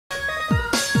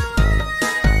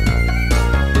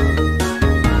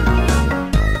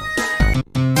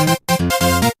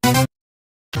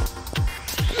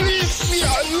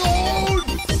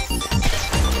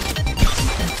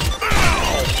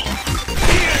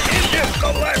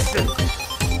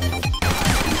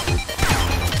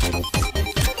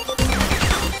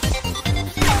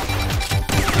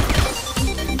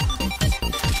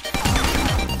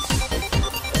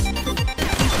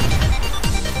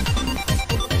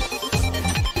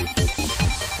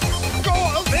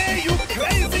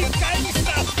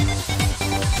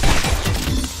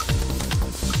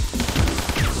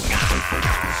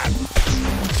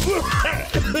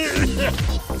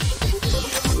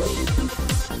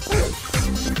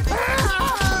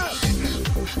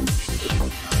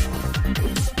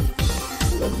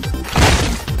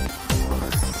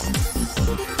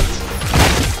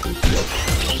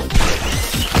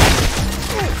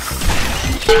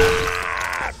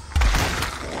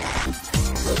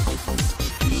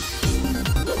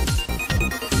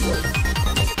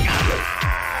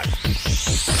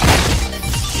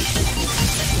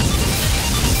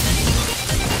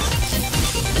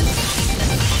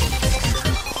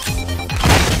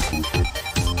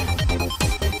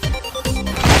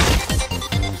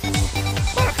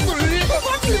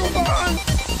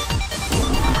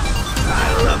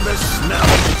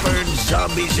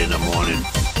zombies in the morning.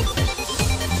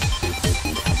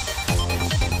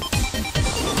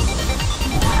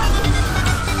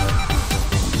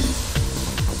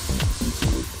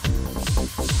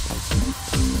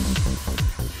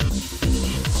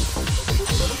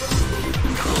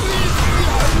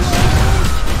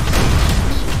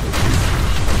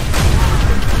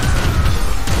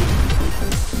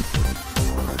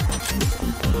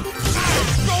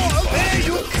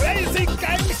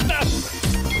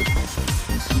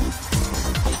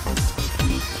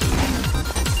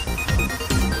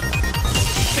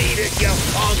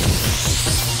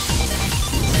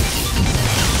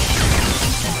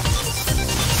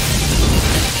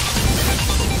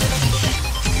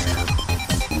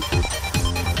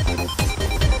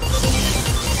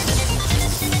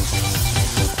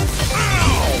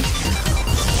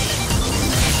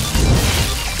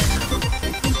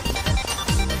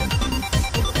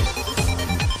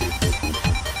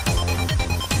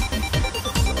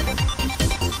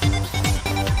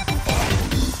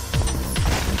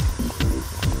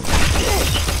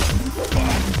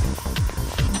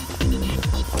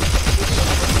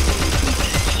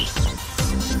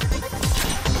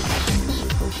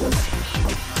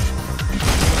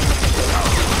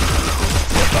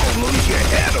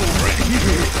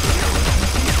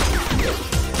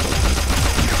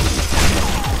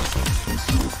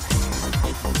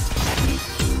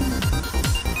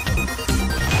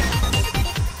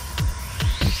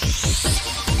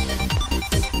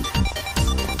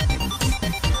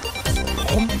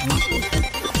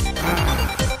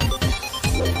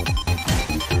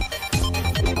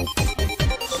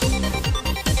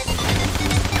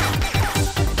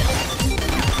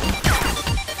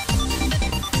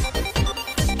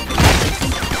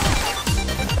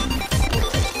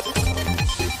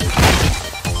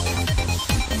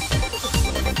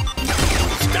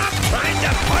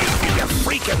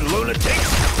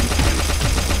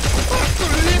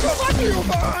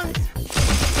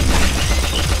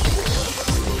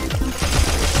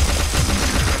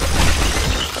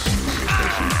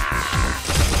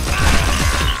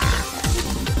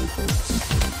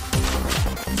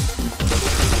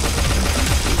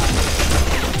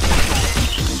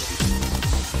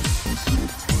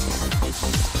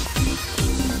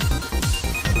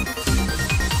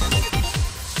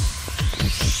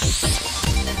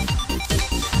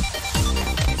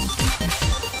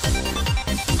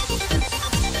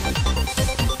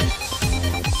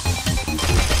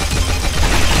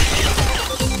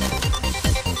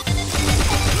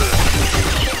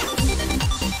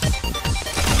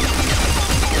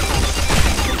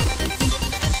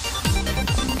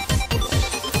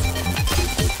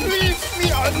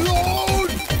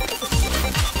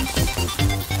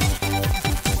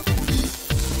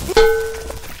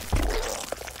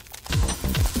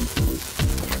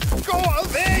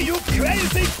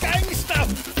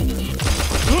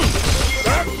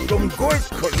 Some Gore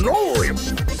Cannoli.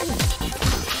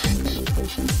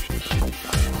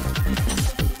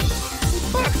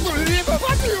 Ach du lieber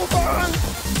Wackelbahn!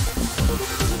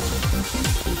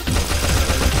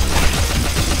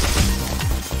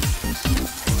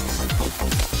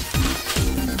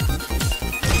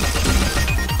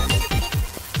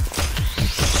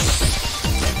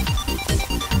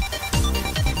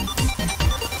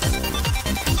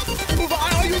 Why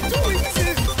are you doing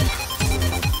this?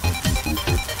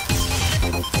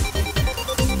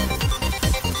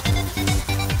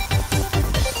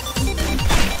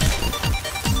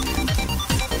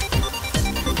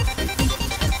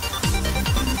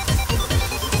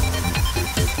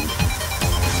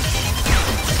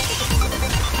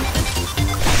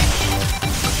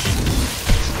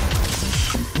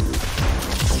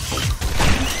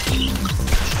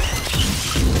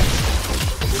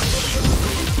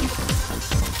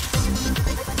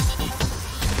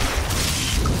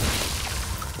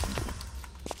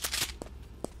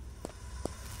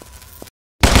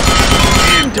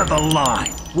 To the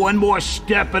line. One more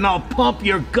step and I'll pump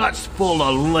your guts full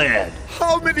of lead.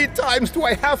 How many times do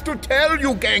I have to tell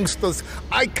you, gangsters?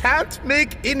 I can't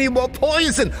make any more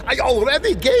poison. I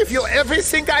already gave you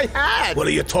everything I had. What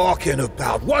are you talking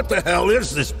about? What the hell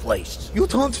is this place? You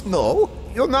don't know?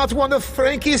 You're not one of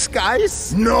Frankie's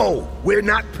guys? No, we're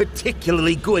not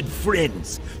particularly good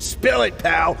friends. Spill it,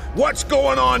 pal. What's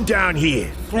going on down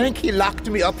here? Frankie locked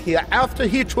me up here after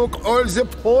he took all the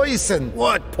poison.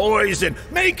 What poison?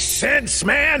 Makes sense,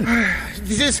 man.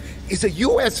 This is a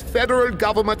U.S. federal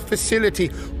government facility.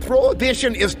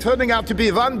 Prohibition is turning out to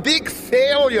be one big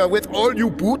failure with all you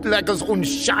bootleggers and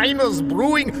shiners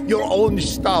brewing your own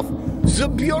stuff. The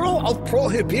Bureau of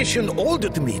Prohibition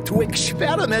ordered me to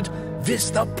experiment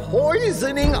This the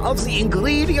poisoning of the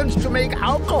ingredients to make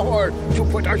alcohol, to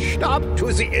put a stop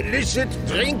to the illicit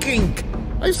drinking.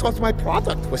 I thought my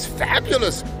product was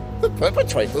fabulous. The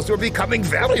perpetrators were becoming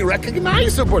very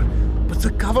recognizable. But the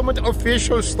government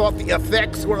officials thought the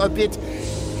effects were a bit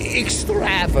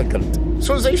extravagant.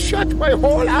 So they shut my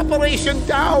whole operation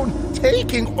down,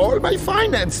 taking all my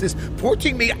finances,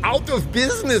 putting me out of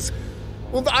business.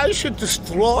 And I should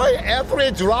destroy every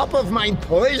drop of my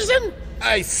poison?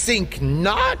 I think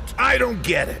not. I don't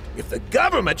get it. If the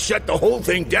government shut the whole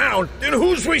thing down, then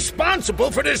who's responsible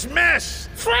for this mess?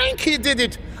 Frankie did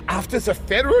it. After the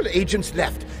federal agents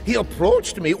left, he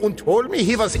approached me and told me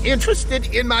he was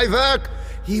interested in my work.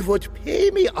 He would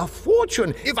pay me a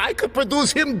fortune if I could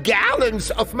produce him gallons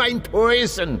of my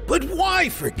poison. But why,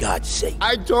 for God's sake?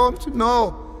 I don't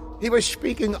know. He was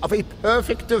speaking of a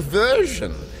perfect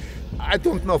diversion. I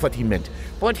don't know what he meant,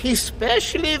 but he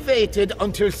specially waited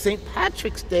until St.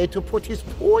 Patrick's Day to put his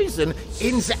poison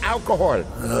in the alcohol.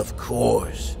 Of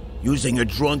course. Using a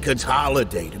drunkard's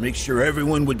holiday to make sure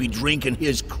everyone would be drinking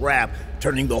his crap,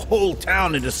 turning the whole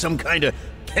town into some kind of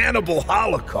cannibal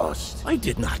holocaust. I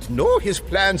did not know his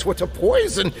plans were to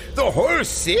poison the whole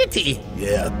city.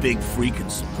 Yeah, a big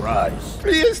freaking surprise.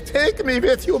 Please take me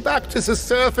with you back to the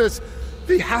surface.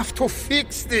 We have to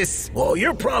fix this. Well,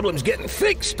 your problem's getting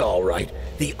fixed, all right.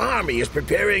 The army is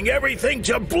preparing everything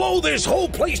to blow this whole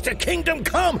place to Kingdom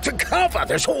Come, to cover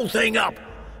this whole thing up.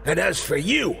 And as for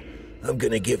you, I'm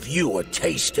gonna give you a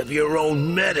taste of your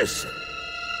own medicine.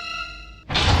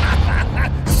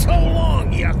 So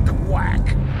long, you quack.